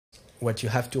what you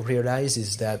have to realize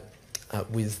is that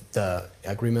with the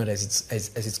agreement as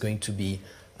it's going to be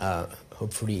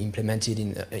hopefully implemented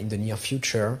in the near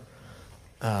future,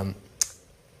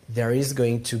 there is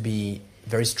going to be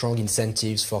very strong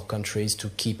incentives for countries to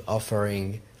keep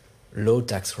offering low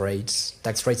tax rates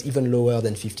even lower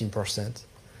than 15%,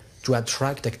 to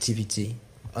attract activity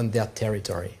on their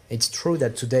territory. It's true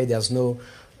that today there's no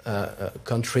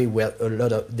country where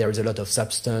there is a lot of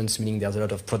substance, meaning there's a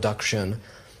lot of production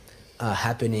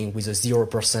happening with a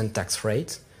 0% tax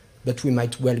rate, but we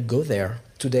might well go there.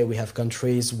 Today we have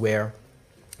countries where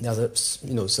there's a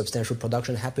substantial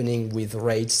production happening with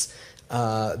rates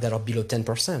that are below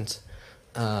 10%,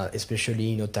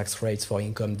 especially tax rates for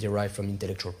income derived from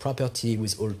intellectual property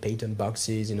with all patent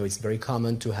boxes. It's very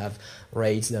common to have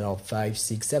rates that are 5,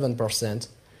 6, 7%.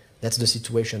 That's the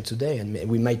situation today, and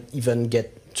we might even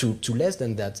get to less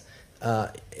than that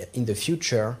in the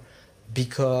future,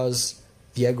 because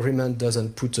the agreement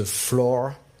doesn't put a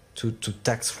floor to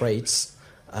tax rates,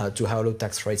 to how low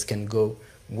tax rates can go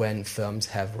when firms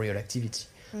have real activity.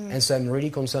 And so I'm really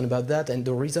concerned about that. And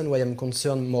the reason why I'm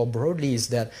concerned more broadly is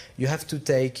that you have to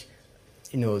take,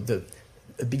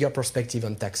 a bigger perspective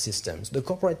on tax systems. The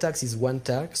corporate tax is one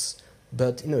tax,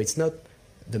 but it's not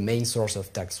the main source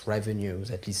of tax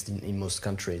revenues, at least in most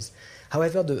countries.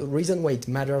 However, the reason why it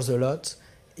matters a lot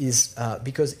is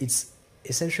because it's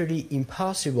essentially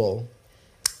impossible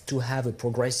to have a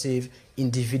progressive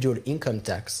individual income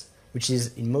tax, which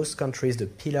is in most countries the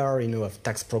pillar of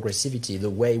tax progressivity, the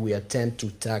way we attempt to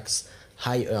tax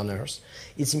high earners.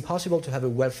 It's impossible to have a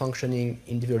well-functioning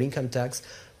individual income tax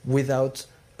without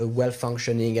a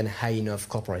well-functioning and high enough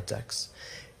corporate tax.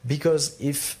 Because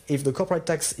if the corporate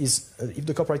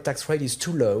tax rate is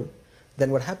too low,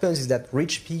 then what happens is that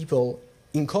rich people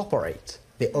incorporate.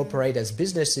 They operate as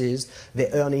businesses. They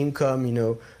earn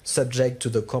income, subject to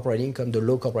the corporate income, the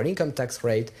low corporate income tax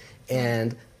rate,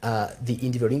 and the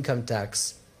individual income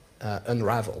tax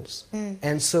unravels.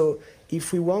 And so,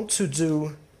 if we want to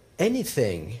do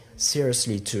anything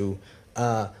seriously to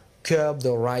curb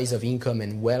the rise of income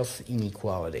and wealth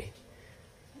inequality,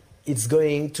 it's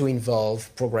going to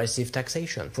involve progressive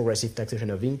taxation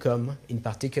of income in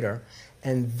particular,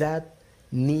 and that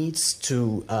needs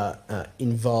to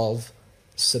involve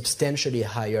substantially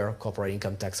higher corporate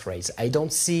income tax rates. I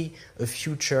don't see a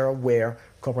future where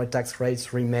corporate tax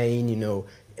rates remain,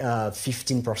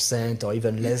 15% or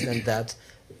even less than that,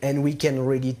 and we can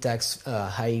really tax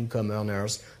high-income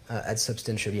earners at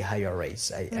substantially higher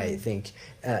rates, I think.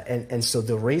 And so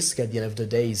the risk at the end of the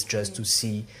day is just to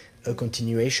see a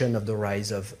continuation of the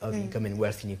rise of income and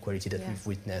wealth inequality that we've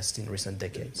witnessed in recent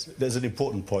decades. There's an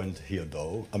important point here,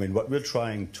 though. I mean, what we're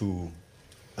trying to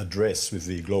address with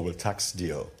the global tax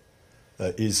deal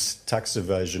is tax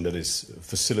evasion that is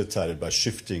facilitated by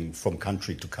shifting from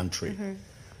country to country.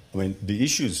 I mean, the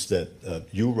issues that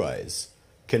you raise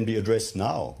can be addressed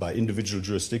now by individual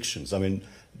jurisdictions. I mean,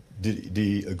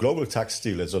 the global tax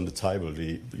deal that's on the table,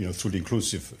 through the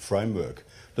inclusive framework,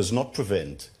 does not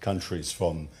prevent countries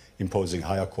from imposing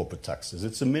higher corporate taxes.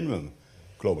 It's a minimum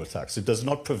global tax. It does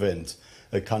not prevent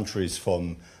countries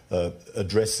from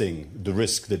addressing the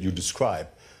risk that you describe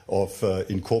of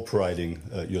incorporating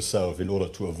yourself in order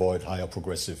to avoid higher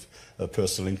progressive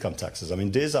personal income taxes. I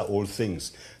mean, these are all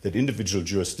things that individual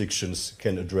jurisdictions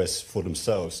can address for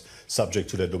themselves, subject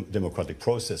to their democratic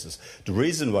processes. The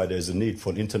reason why there's a need for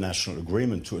an international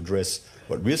agreement to address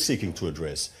what we're seeking to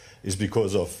address is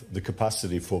because of the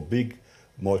capacity for big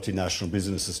multinational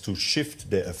businesses to shift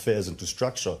their affairs and to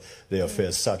structure their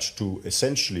affairs such to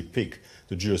essentially pick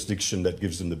the jurisdiction that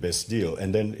gives them the best deal,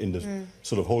 and then in the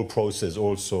sort of whole process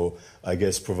also, I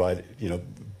guess, provide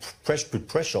put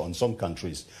pressure on some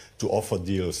countries to offer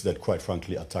deals that, quite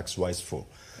frankly, are tax wasteful.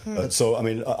 So, I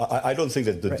mean, I don't think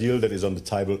that the deal that is on the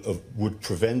table would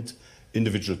prevent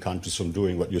individual countries from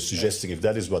doing what you're suggesting, if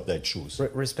that is what they choose.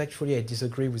 Respectfully, I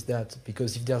disagree with that,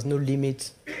 because if there's no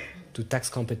limit to tax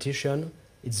competition,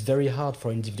 it's very hard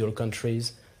for individual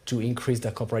countries to increase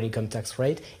their corporate income tax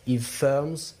rate if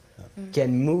firms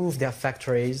can move their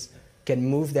factories, can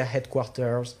move their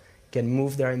headquarters, can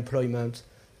move their employment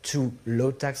to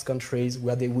low-tax countries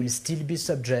where they will still be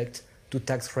subject to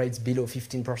tax rates below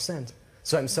 15%.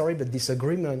 So I'm sorry, but this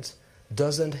agreement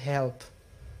doesn't help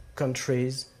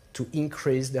countries to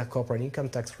increase their corporate income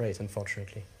tax rate,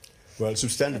 unfortunately. Well,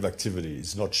 substantive activity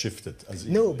is not shifted as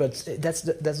easily. No, but that's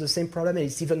the same problem, and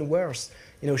it's even worse.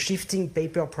 Shifting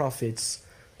paper profits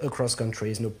across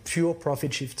countries, pure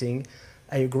profit shifting,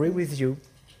 I agree with you,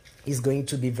 is going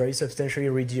to be very substantially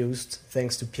reduced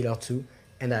thanks to Pillar 2.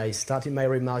 And I started my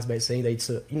remarks by saying that it's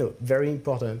very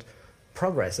important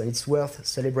progress, and it's worth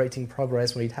celebrating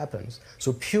progress when it happens.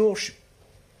 So pure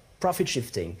profit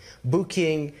shifting,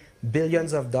 booking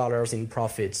billions of dollars in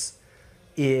profits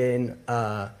in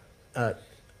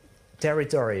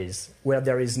territories where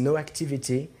there is no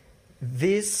activity,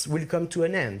 this will come to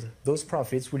an end. Those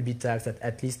profits will be taxed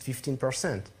at least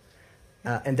 15%.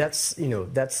 And that's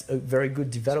a very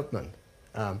good development.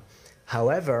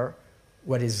 However,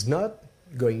 what is not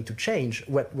going to change,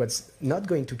 what's not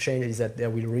going to change is that there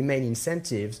will remain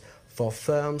incentives for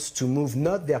firms to move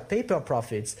not their paper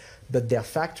profits, but their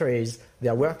factories,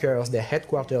 their workers, their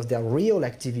headquarters, their real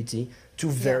activity to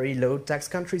very low tax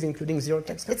countries, including zero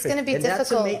tax countries. It's going to be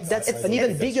difficult. That's an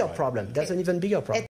even bigger problem. That's an even bigger problem.